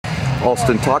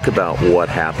Alston, talk about what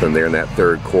happened there in that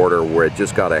third quarter where it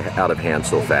just got out of hand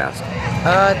so fast.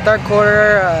 Third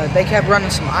quarter, they kept running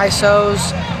some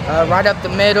ISOs right up the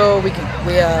middle.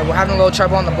 We're having a little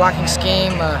trouble on the blocking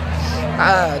scheme.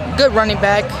 Good running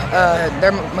back.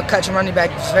 Their McCUTCHEON running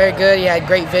back was very good. He had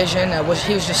great vision.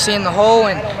 He was just seeing the hole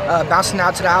and bouncing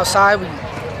out to the outside. We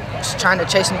was trying to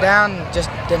chase him down, just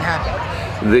didn't happen.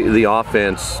 The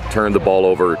offense turned the ball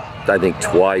over, I think,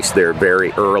 twice there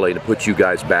very early to put you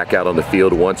guys back out on the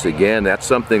field once again. That's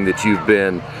something that you've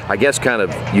been, I guess,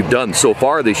 you've done so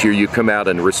far this year. You've come out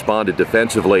and responded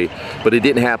defensively, but it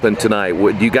didn't happen tonight.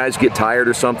 Do you guys get tired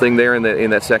or something there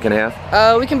in that second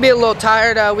half? We can be a little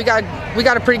tired. We got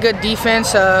a pretty good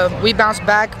defense. We bounced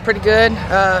back pretty good.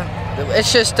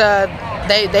 It's just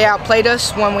they outplayed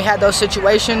us when we had those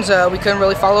situations. We couldn't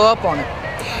really follow up on it.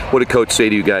 What did Coach say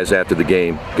to you guys after the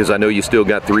game? Because I know you still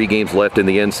got 3 games left in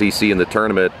the NCC in the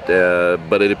tournament,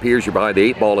 but it appears you're behind the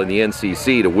 8 ball in the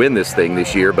NCC to win this thing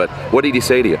this year. But what did he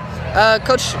say to you?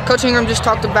 Coach Ingram just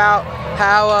talked about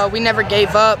how we never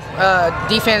gave up.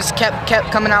 Defense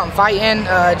kept coming out and fighting,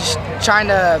 just trying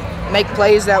to make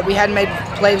plays that we hadn't made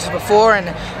plays before, and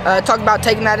talked about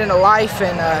taking that into life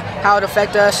and how it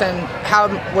affected us and how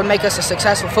it would make us a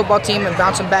successful football team and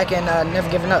bouncing back and never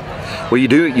giving up. Well,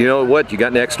 you know what, you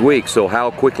got next week, so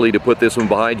how quickly to put this one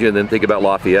behind you and then think about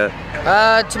Lafayette?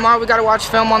 Tomorrow we got to watch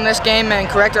film on this game and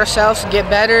correct ourselves and get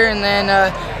better, and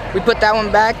then we put that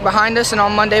one back behind us, and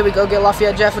on Monday we go get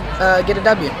Lafayette Jeff get a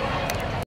W.